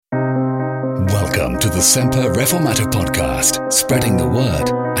Welcome to the Semper Reformator podcast, spreading the word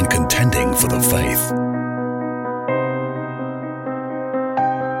and contending for the faith.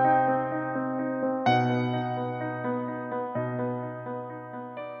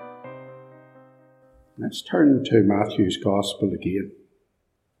 Let's turn to Matthew's Gospel again,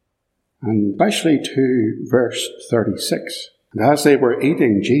 and especially to verse 36. And as they were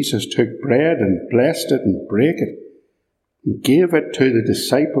eating, Jesus took bread and blessed it and brake it, and gave it to the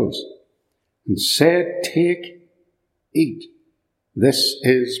disciples, and said, "Take, eat, this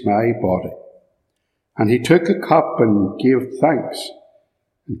is my body." And he took a cup and gave thanks,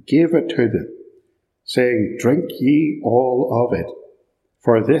 and gave it to them, saying, "Drink ye all of it,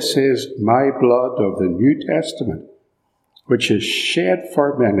 for this is my blood of the New Testament, which is shed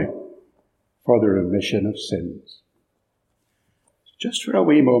for many for the remission of sins." Just for a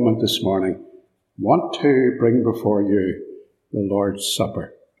wee moment this morning, I want to bring before you the Lord's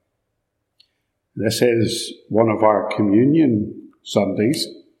Supper. This is one of our communion Sundays,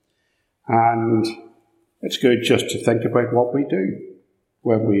 and it's good just to think about what we do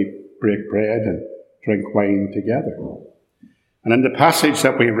when we break bread and drink wine together. And in the passage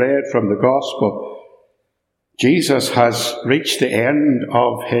that we read from the Gospel, Jesus has reached the end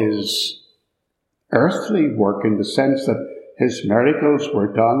of his earthly work in the sense that his miracles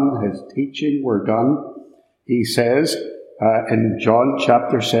were done, his teaching were done. He says in John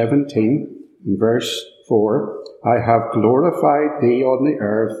chapter 17, in verse 4, "I have glorified thee on the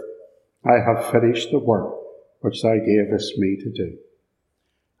earth. I have finished the work which thou gavest me to do."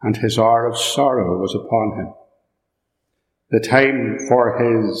 And his hour of sorrow was upon him. The time for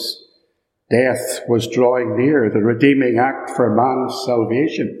his death was drawing near. The redeeming act for man's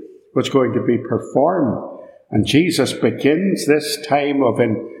salvation was going to be performed. And Jesus begins this time of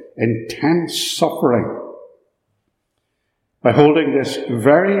intense suffering by holding this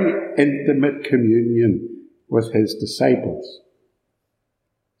very intimate communion with his disciples.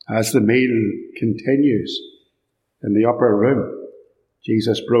 As the meal continues in the upper room,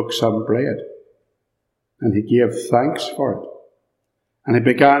 Jesus broke some bread, and he gave thanks for it. And he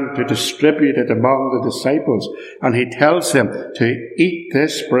began to distribute it among the disciples, and he tells them to eat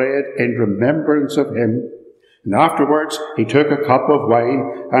this bread in remembrance of him. And afterwards, he took a cup of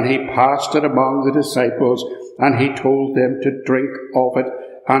wine, and he passed it among the disciples, and he told them to drink of it,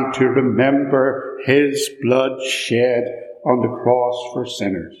 and to remember his blood shed on the cross for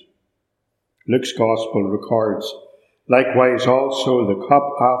sinners. Luke's Gospel records, likewise also the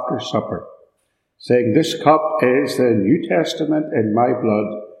cup after supper, saying, "This cup is the New Testament in my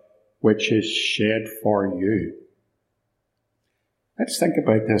blood, which is shed for you." Let's think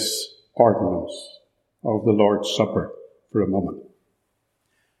about this ordinance of the Lord's Supper for a moment.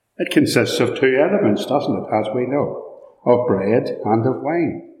 It consists of two elements, doesn't it, as we know, of bread and of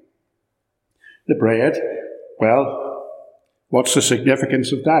wine. The bread, well, what's the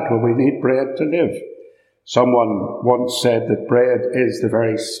significance of that? Well, we need bread to live. Someone once said that bread is the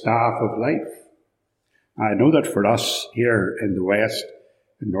very staff of life. I know that for us here in the West,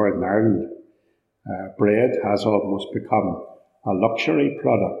 in Northern Ireland, bread has almost become a luxury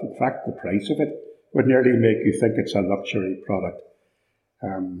product. In fact, the price of it would nearly make you think it's a luxury product.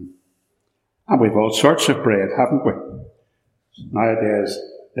 And we've all sorts of bread, haven't we? Nowadays,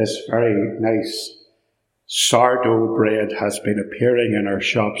 this very nice sourdough bread has been appearing in our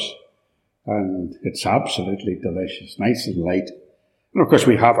shops, and it's absolutely delicious, nice and light. And of course,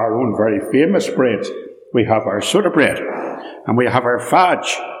 we have our own very famous breads. We have our soda bread, and we have our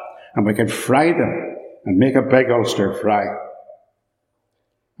fudge, and we can fry them and make a big Ulster fry.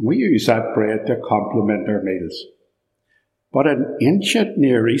 And we use that bread to complement our meals. But in ancient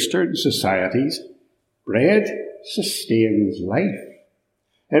Near Eastern societies, bread sustains life.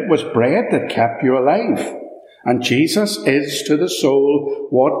 It was bread that kept you alive. And Jesus is to the soul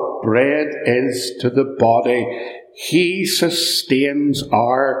what bread is to the body. He sustains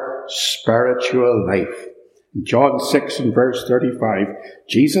our spiritual life. In John 6 and verse 35,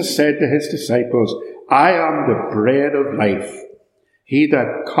 Jesus said to his disciples, "I am the bread of life. He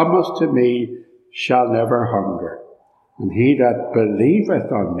that cometh to me shall never hunger, and he that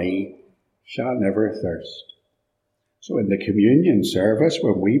believeth on me shall never thirst." So in the communion service,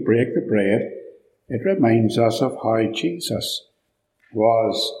 when we break the bread, it reminds us of how Jesus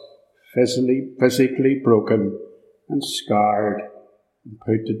was physically broken and scarred and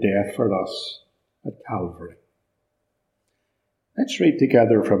put to death for us at Calvary. Let's read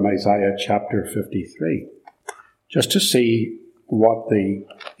together from Isaiah chapter 53, just to see what the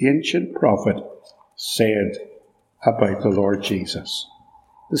ancient prophet said about the Lord Jesus,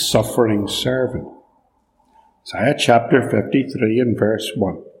 the suffering servant. Isaiah chapter 53 and verse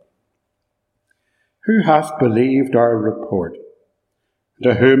 1. Who hath believed our report?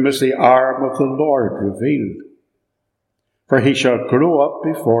 To whom is the arm of the Lord revealed? For he shall grow up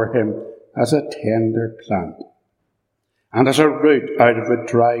before him as a tender plant, and as a root out of a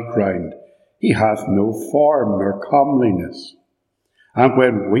dry ground. He hath no form nor comeliness. And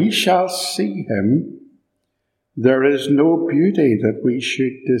when we shall see him, there is no beauty that we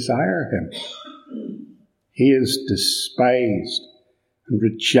should desire him. He is despised and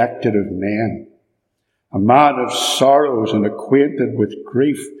rejected of men, a man of sorrows and acquainted with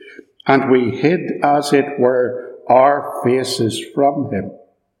grief, and we hid, as it were, our faces from him.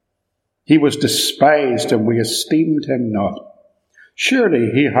 He was despised, and we esteemed him not.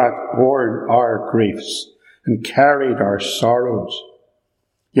 Surely he hath borne our griefs and carried our sorrows.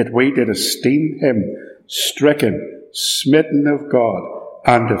 Yet we did esteem him stricken, smitten of God,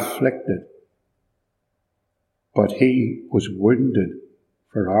 and afflicted. But he was wounded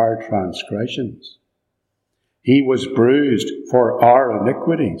for our transgressions. He was bruised for our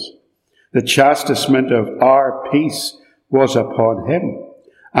iniquities. The chastisement of our peace was upon him,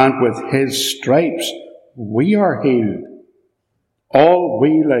 and with his stripes we are healed. All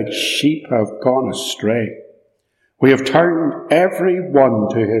we like sheep have gone astray. We have turned every one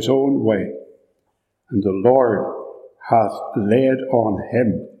to his own way, and the Lord hath laid on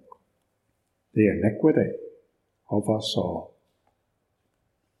him the iniquity of us all.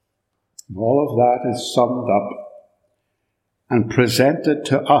 And all of that is summed up and presented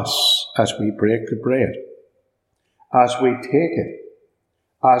to us as we break the bread, as we take it,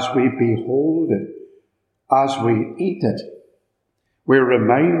 as we behold it, as we eat it. We're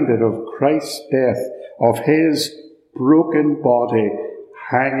reminded of Christ's death, of his broken body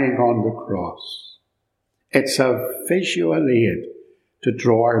hanging on the cross. It's a visual aid to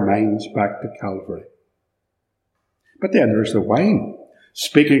draw our minds back to Calvary. But then there's the wine,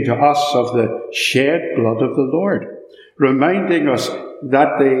 speaking to us of the shed blood of the Lord, reminding us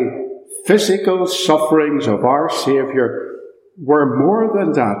that the physical sufferings of our Saviour were more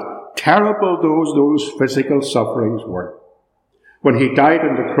than that. Terrible those physical sufferings were. When he died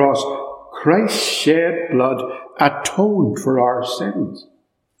on the cross, Christ's shed blood atoned for our sins.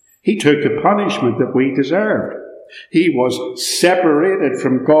 He took the punishment that we deserved. He was separated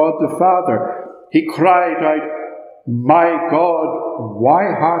from God the Father. He cried out, "My God, why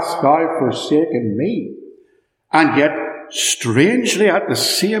hast thou forsaken me?" And yet, strangely at the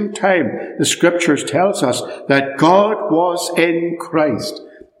same time, the Scriptures tells us that God was in Christ,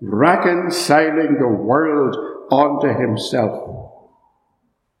 reconciling the world unto himself.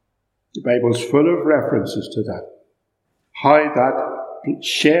 The Bible's full of references to that. How that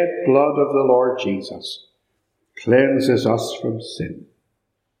shed blood of the Lord Jesus cleanses us from sin.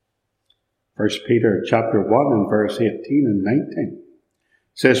 1 Peter chapter 1 and verse 18 and 19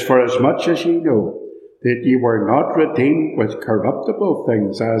 says, "For as much as ye know that ye were not redeemed with corruptible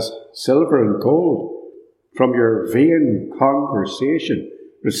things as silver and gold from your vain conversation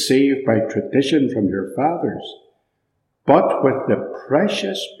received by tradition from your fathers, but with the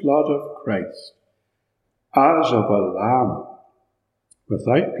precious blood of Christ, as of a lamb,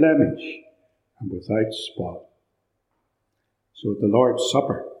 without blemish and without spot." So at the Lord's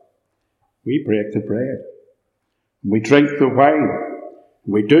Supper, we break the bread, and we drink the wine.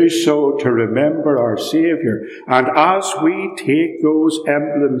 We do so to remember our Saviour, and as we take those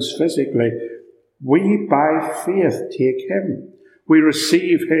emblems physically, we by faith take him. We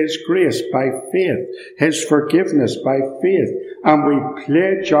receive his grace by faith, his forgiveness by faith, and we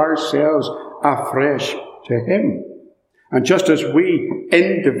pledge ourselves afresh to him. And just as we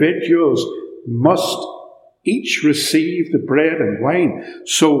individuals must each receive the bread and wine,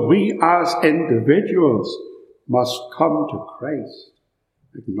 so we as individuals must come to Christ,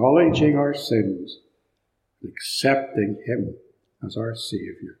 acknowledging our sins and accepting him as our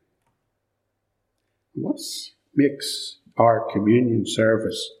Saviour. What makes our communion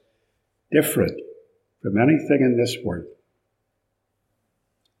service different from anything in this world?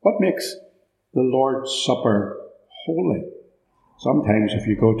 What makes the Lord's Supper holy? Sometimes if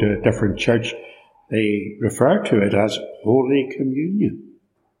you go to a different church, they refer to it as Holy Communion.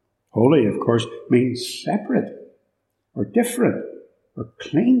 Holy, of course, means separate or different or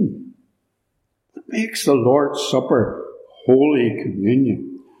clean. What makes the Lord's Supper Holy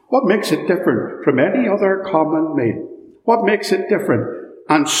Communion? What makes it different from any other common meal? What makes it different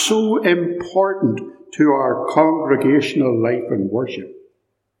and so important to our congregational life and worship?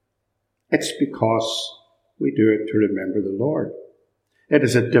 It's because we do it to remember the Lord. It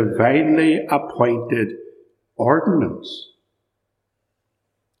is a divinely appointed ordinance.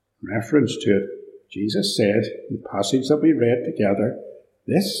 In reference to it, Jesus said, in the passage that we read together,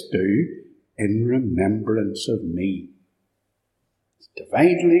 "This do in remembrance of me. It's a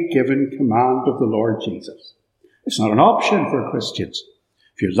divinely given command of the Lord Jesus. It's not an option for Christians.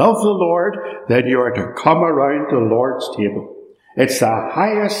 If you love the Lord, then you are to come around the Lord's table. It's the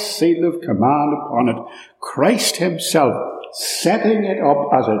highest seal of command upon it. Christ himself setting it up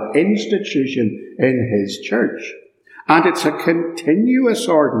as an institution in his church. And it's a continuous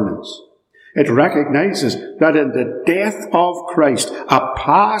ordinance. It recognizes that in the death of Christ, a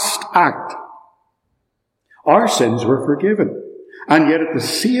past act, our sins were forgiven. And yet at the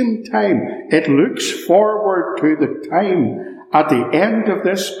same time, it looks forward to the time at the end of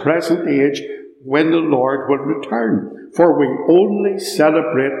this present age when the Lord will return. For we only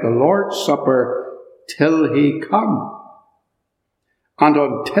celebrate the Lord's Supper till he come. And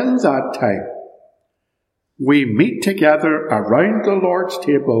until that time, we meet together around the Lord's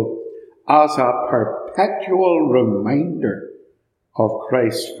table as a perpetual reminder of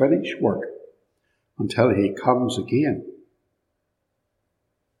Christ's finished work until he comes again.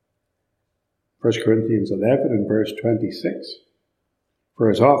 1 Corinthians 11 and verse 26. For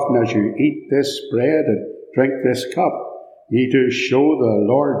as often as you eat this bread and drink this cup, ye do show the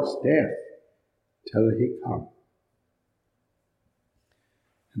Lord's death till he come.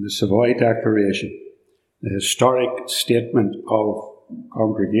 In the Savoy Declaration, the historic statement of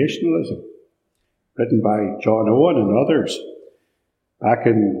Congregationalism, written by John Owen and others back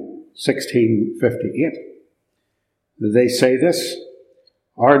in 1658, they say this: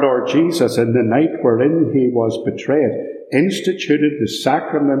 Our Lord Jesus, in the night wherein he was betrayed, instituted the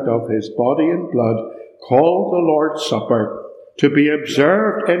sacrament of his body and blood, called the Lord's Supper, to be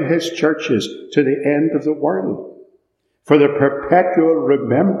observed in his churches to the end of the world, for the perpetual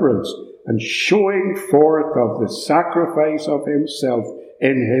remembrance and showing forth of the sacrifice of himself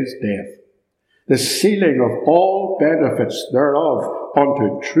in his death, the sealing of all benefits thereof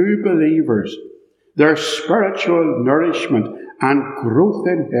unto true believers, their spiritual nourishment and growth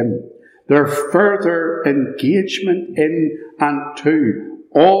in him, their further engagement in and to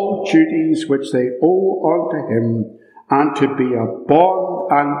all duties which they owe unto him, and to be a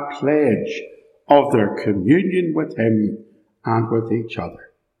bond and pledge of their communion with him and with each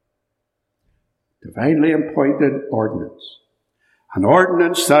other. Divinely appointed ordinance. An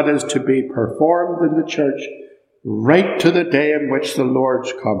ordinance that is to be performed in the church right to the day in which the Lord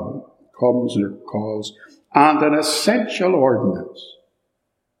comes or calls, and an essential ordinance.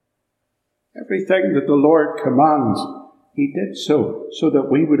 Everything that the Lord commands, he did so that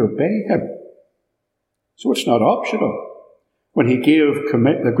we would obey him. So it's not optional. When he gave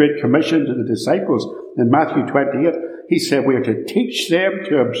the Great Commission to the disciples in Matthew 28, he said we are to teach them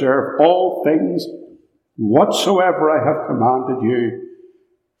to observe all things whatsoever I have commanded you.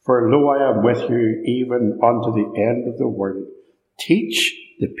 For lo, I am with you even unto the end of the world. Teach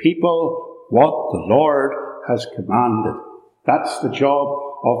the people what the Lord has commanded. That's the job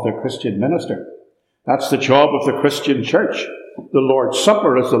of the Christian minister. That's the job of the Christian church. The Lord's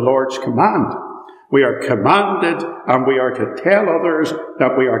Supper is the Lord's command. We are commanded and we are to tell others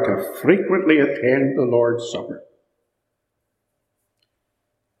that we are to frequently attend the Lord's Supper.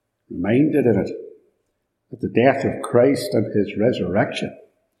 Reminded in it that the death of Christ and his resurrection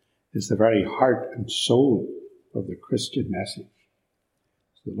is the very heart and soul of the Christian message.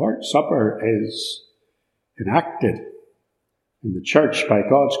 The Lord's Supper is enacted in the church by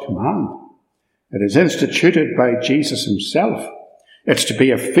God's command. It is instituted by Jesus himself. It's to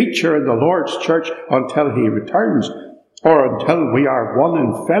be a feature in the Lord's church until he returns, or until we are one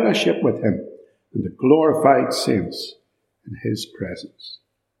in fellowship with him and the glorified saints in his presence.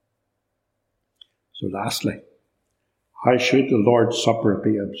 So lastly, how should the Lord's Supper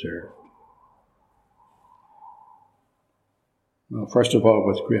be observed? Well, first of all,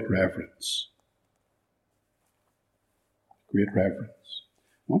 with great reverence. Great reverence.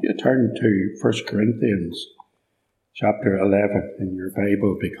 I want you to turn to 1 Corinthians chapter 11 in your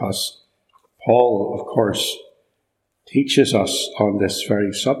Bible, because Paul, of course, teaches us on this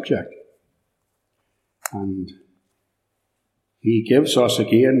very subject. And he gives us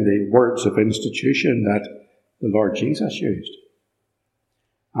again the words of institution that the Lord Jesus used.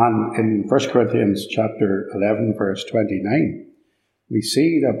 And in 1 Corinthians chapter 11, verse 29, we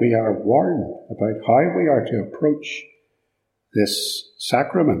see that we are warned about how we are to approach this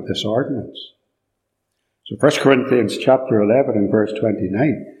sacrament, this ordinance. So 1 Corinthians chapter 11 and verse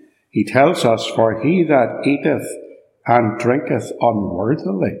 29, he tells us, For he that eateth and drinketh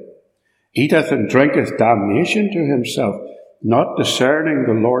unworthily, eateth and drinketh damnation to himself, not discerning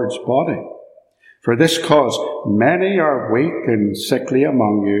the Lord's body. For this cause many are weak and sickly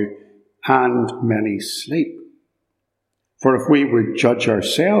among you, and many sleep. For if we would judge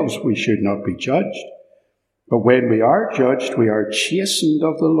ourselves, we should not be judged. But when we are judged, we are chastened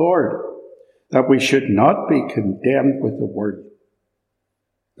of the Lord, that we should not be condemned with the world.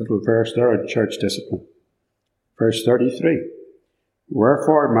 Little verse there on church discipline. Verse 33.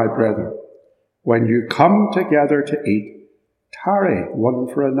 Wherefore, my brethren, when you come together to eat, tarry one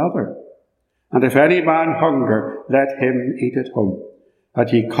for another. And if any man hunger, let him eat at home,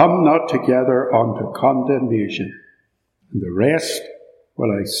 that ye come not together unto condemnation. And the rest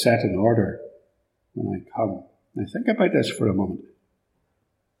will I set in order when I come. Now think about this for a moment.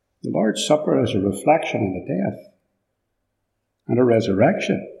 The Lord's Supper is a reflection on the death and a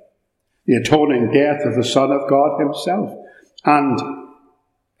resurrection, the atoning death of the Son of God himself. And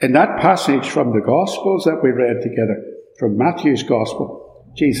in that passage from the Gospels that we read together, from Matthew's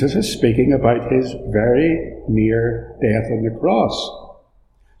Gospel, Jesus is speaking about his very near death on the cross.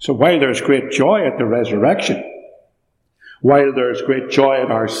 So while there's great joy at the resurrection, while there's great joy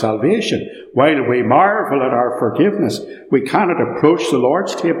at our salvation, while we marvel at our forgiveness, we cannot approach the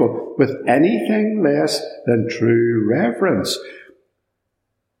Lord's table with anything less than true reverence.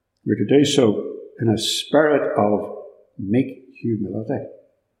 We're to do so in a spirit of meek humility.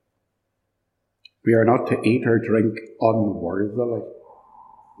 We are not to eat or drink unworthily.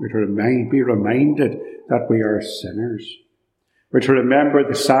 We're to be reminded that we are sinners. We're to remember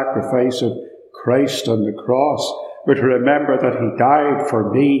the sacrifice of Christ on the cross. We're to remember that he died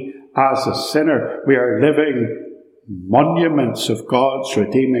for me as a sinner. We are living monuments of God's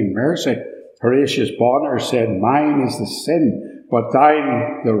redeeming mercy. Horatius Bonner said, mine is the sin, but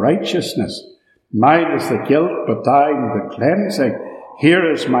thine the righteousness. Mine is the guilt, but thine the cleansing.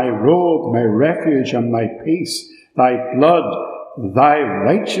 Here is my robe, my refuge, and my peace. Thy blood, thy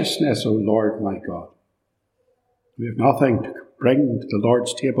righteousness, O Lord my God. We have nothing to bring to the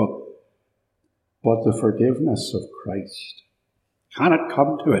Lord's table but the forgiveness of Christ. Cannot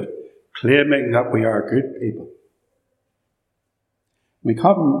come to it claiming that we are good people. We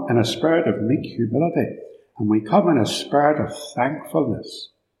come in a spirit of meek humility, and we come in a spirit of thankfulness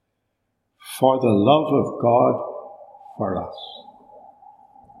for the love of God for us.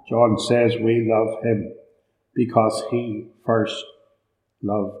 John says we love him because he first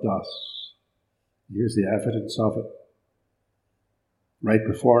loved us. Here's the evidence of it. Right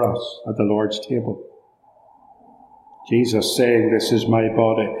before us at the Lord's table. Jesus saying, this is my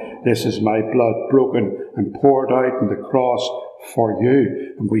body, this is my blood, broken and poured out on the cross for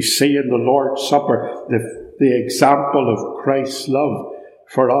you. And we see in the Lord's Supper the example of Christ's love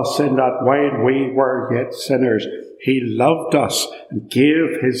for us, in that while we were yet sinners, he loved us and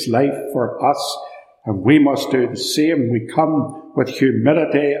gave his life for us. And we must do the same. We come with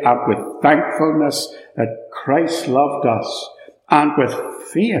humility and with thankfulness that Christ loved us. And with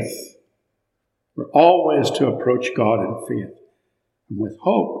faith, we're always to approach God in faith. And with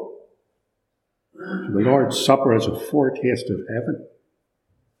hope, the Lord's Supper is a foretaste of heaven.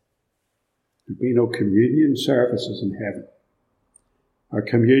 There'll be no communion services in heaven. Our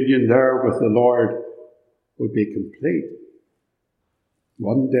communion there with the Lord will be complete.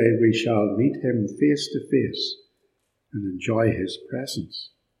 One day we shall meet him face to face and enjoy his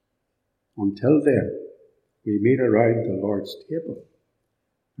presence. Until then, we meet around the Lord's table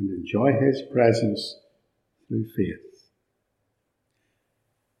and enjoy his presence through faith.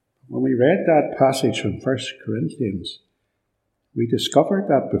 When we read that passage from 1 Corinthians, we discovered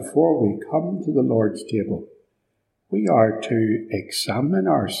that before we come to the Lord's table, we are to examine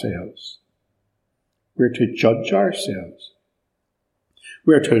ourselves. We're to judge ourselves.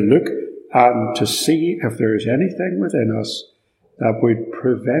 We're to look and to see if there is anything within us that would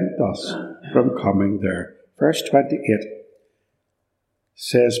prevent us from coming there. Verse 28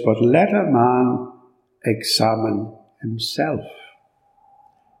 says, but let a man examine himself,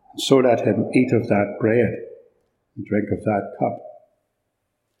 so let him eat of that bread and drink of that cup.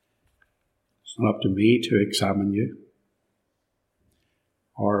 It's not up to me to examine you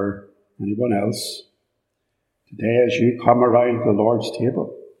or anyone else. Today, as you come around the Lord's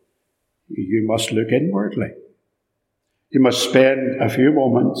table, you must look inwardly. You must spend a few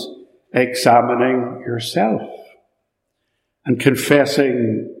moments examining yourself and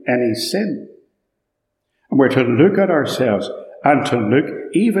confessing any sin. And we're to look at ourselves and to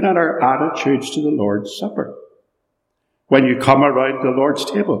look even at our attitudes to the Lord's Supper. When you come around the Lord's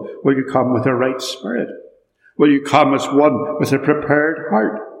table, will you come with a right spirit? Will you come as one with a prepared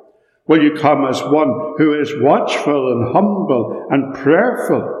heart? Will you come as one who is watchful and humble and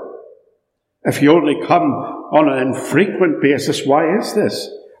prayerful? If you only come on an infrequent basis, why is this?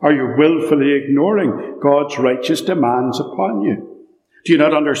 Are you willfully ignoring God's righteous demands upon you? Do you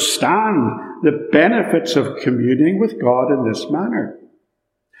not understand the benefits of communing with God in this manner?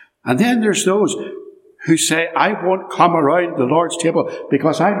 And then there's those who say, I won't come around the Lord's table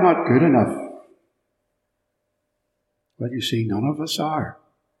because I'm not good enough. Well, you see, none of us are.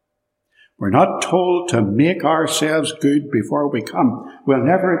 We're not told to make ourselves good before we come. We'll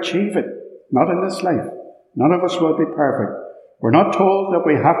never achieve it. Not in this life. None of us will be perfect. We're not told that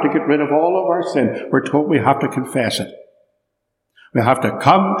we have to get rid of all of our sin. We're told we have to confess it. We have to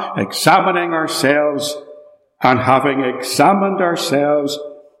come examining ourselves, and having examined ourselves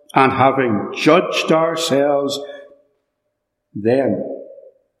and having judged ourselves, then,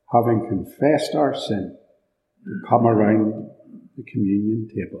 having confessed our sin, we come around the communion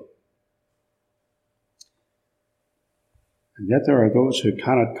table. And yet there are those who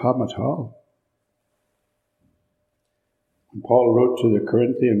cannot come at all. When Paul wrote to the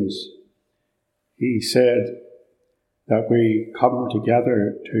Corinthians, he said that we come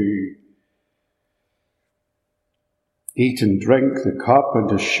together to eat and drink the cup and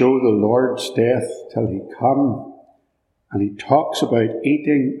to show the Lord's death till he come. And he talks about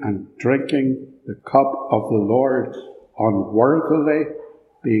eating and drinking the cup of the Lord unworthily,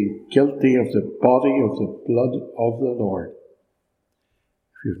 being guilty of the body of the blood of the Lord.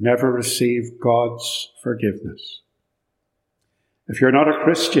 If you've never received God's forgiveness, if you're not a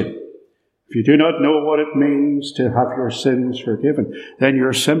Christian, if you do not know what it means to have your sins forgiven, then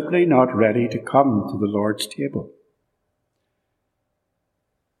you're simply not ready to come to the Lord's table.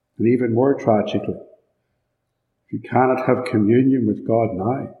 And even more tragically, if you cannot have communion with God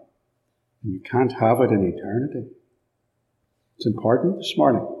now, and you can't have it in eternity. It's important this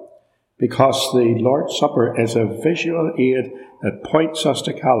morning, because the Lord's Supper is a visual aid that points us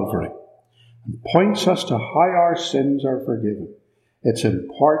to Calvary and points us to how our sins are forgiven. It's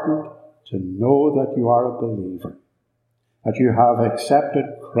important to know that you are a believer, that you have accepted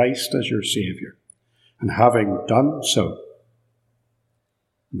Christ as your Saviour, and having done so,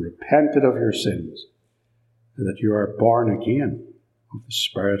 and repented of your sins, and that you are born again of the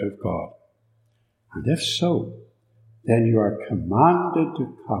Spirit of God. And if so, then you are commanded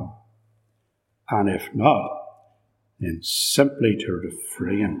to come. And if not, then simply to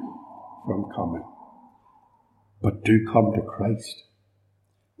refrain from coming. But do come to Christ.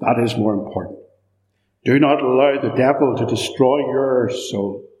 That is more important. Do not allow the devil to destroy your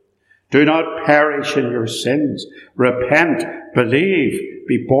soul. Do not perish in your sins. Repent, believe,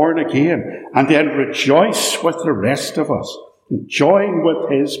 be born again, and then rejoice with the rest of us, and join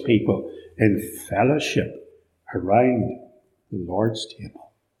with his people in fellowship around the Lord's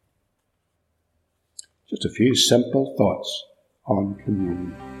table. Just a few simple thoughts on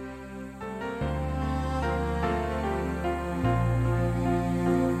communion.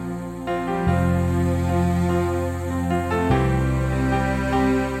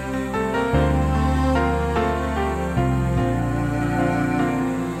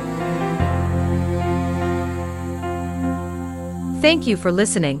 Thank you for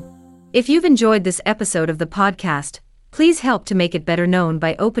listening. If you've enjoyed this episode of the podcast, please help to make it better known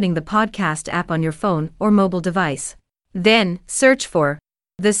by opening the podcast app on your phone or mobile device. Then, search for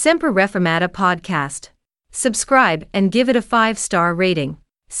the Semper Reformata podcast. Subscribe and give it a 5-star rating.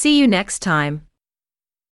 See you next time.